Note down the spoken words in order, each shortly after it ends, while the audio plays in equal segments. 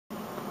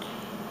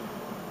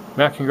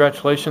Matt,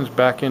 congratulations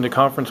back into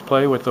conference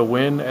play with a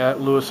win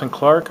at Lewis and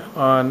Clark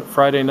on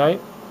Friday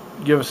night.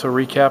 Give us a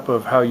recap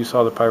of how you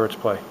saw the Pirates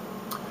play.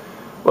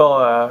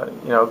 Well,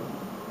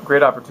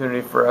 great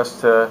opportunity for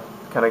us to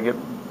kind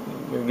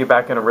of get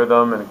back in a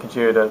rhythm and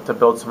continue to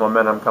build some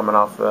momentum coming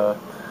off the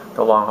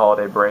long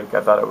holiday break. I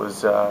thought it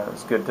was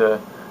good to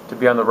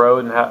be on the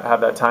road and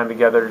have that time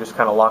together, just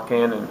kind of lock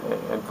in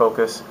and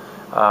focus.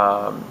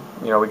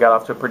 We got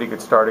off to a pretty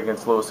good start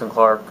against Lewis and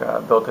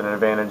Clark, built an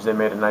advantage. They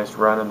made a nice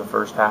run in the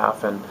first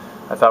half, and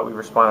I thought we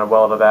responded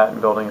well to that and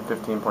building a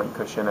 15-point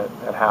cushion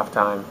at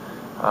halftime.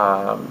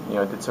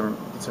 Did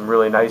some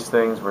really nice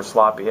things. We're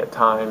sloppy at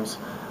times,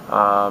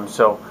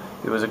 so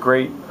it was a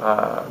great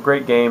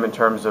game in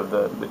terms of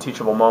the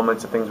teachable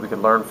moments, the things we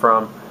could learn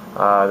from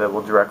that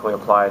will directly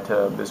apply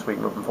to this week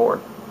moving forward.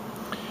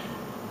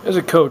 As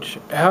a coach,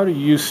 how do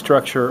you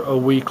structure a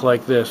week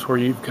like this where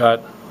you've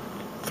got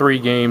 3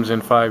 games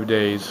in 5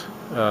 days,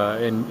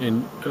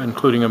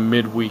 including a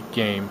midweek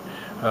game?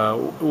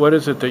 What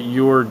is it that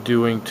you're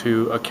doing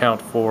to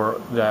account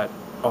for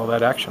all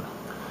that action?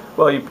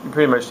 Well, you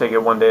pretty much take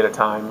it one day at a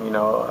time.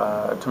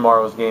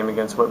 Tomorrow's game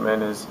against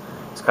Whitman is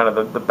kind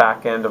of the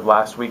back end of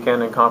last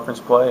weekend in conference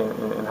play,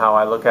 and how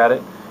I look at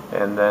it.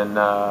 And then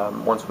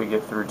once we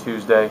get through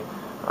Tuesday,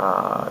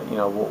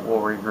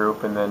 we'll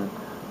regroup and then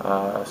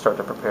start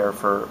to prepare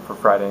for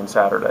Friday and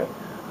Saturday.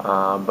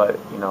 But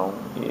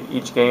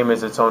each game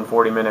is its own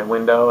 40-minute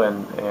window,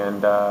 and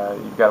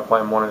you've got to play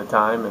them one at a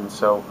time. And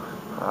so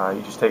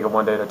you just take it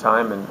one day at a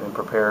time and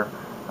prepare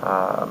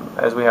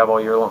as we have all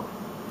year long.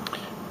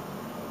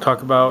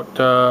 Talk about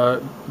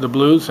the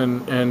Blues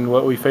and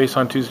what we face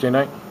on Tuesday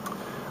night.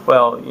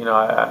 Well,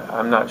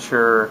 I'm not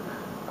sure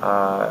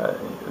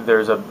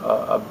there's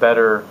a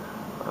better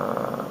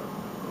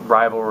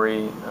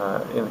rivalry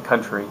in the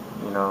country,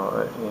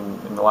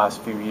 in the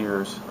last few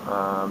years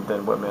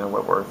than Whitman and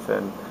Whitworth.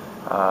 And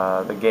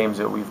the games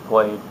that we've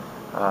played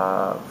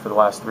for the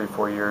last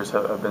 3-4 years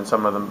have been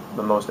some of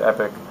the most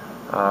epic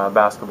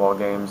basketball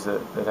games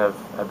that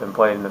have been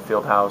played in the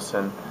field house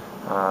and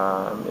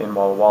in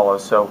Walla Walla.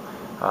 So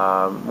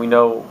we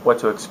know what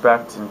to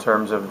expect in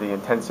terms of the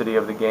intensity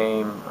of the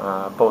game.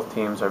 Both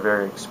teams are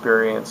very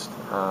experienced.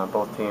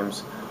 Both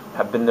teams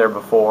have been there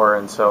before,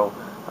 and so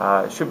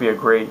it should be a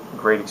great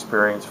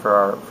experience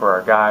for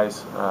our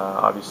guys.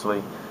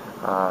 Obviously,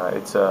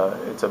 it's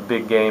a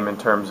big game in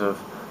terms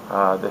of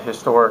the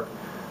historic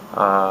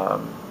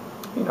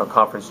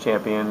conference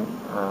champion.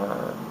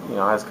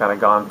 Has kind of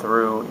gone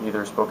through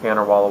either Spokane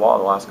or Walla Walla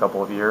the last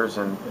couple of years,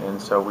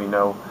 and so we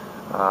know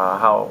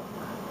how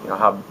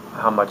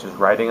much is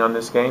riding on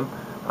this game.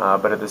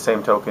 But at the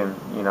same token,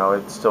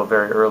 it's still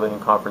very early in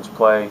conference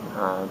play.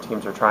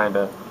 Teams are trying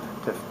to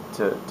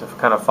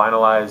kind of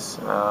finalize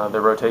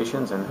their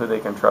rotations and who they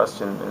can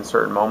trust in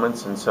certain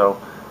moments. And so,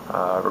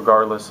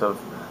 regardless of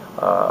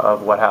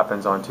what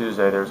happens on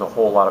Tuesday, there's a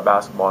whole lot of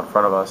basketball in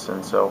front of us.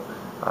 And so,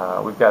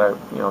 we've got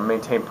to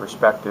maintain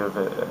perspective,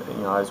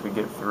 as we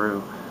get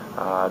through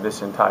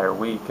this entire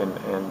week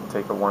and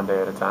take it one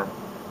day at a time.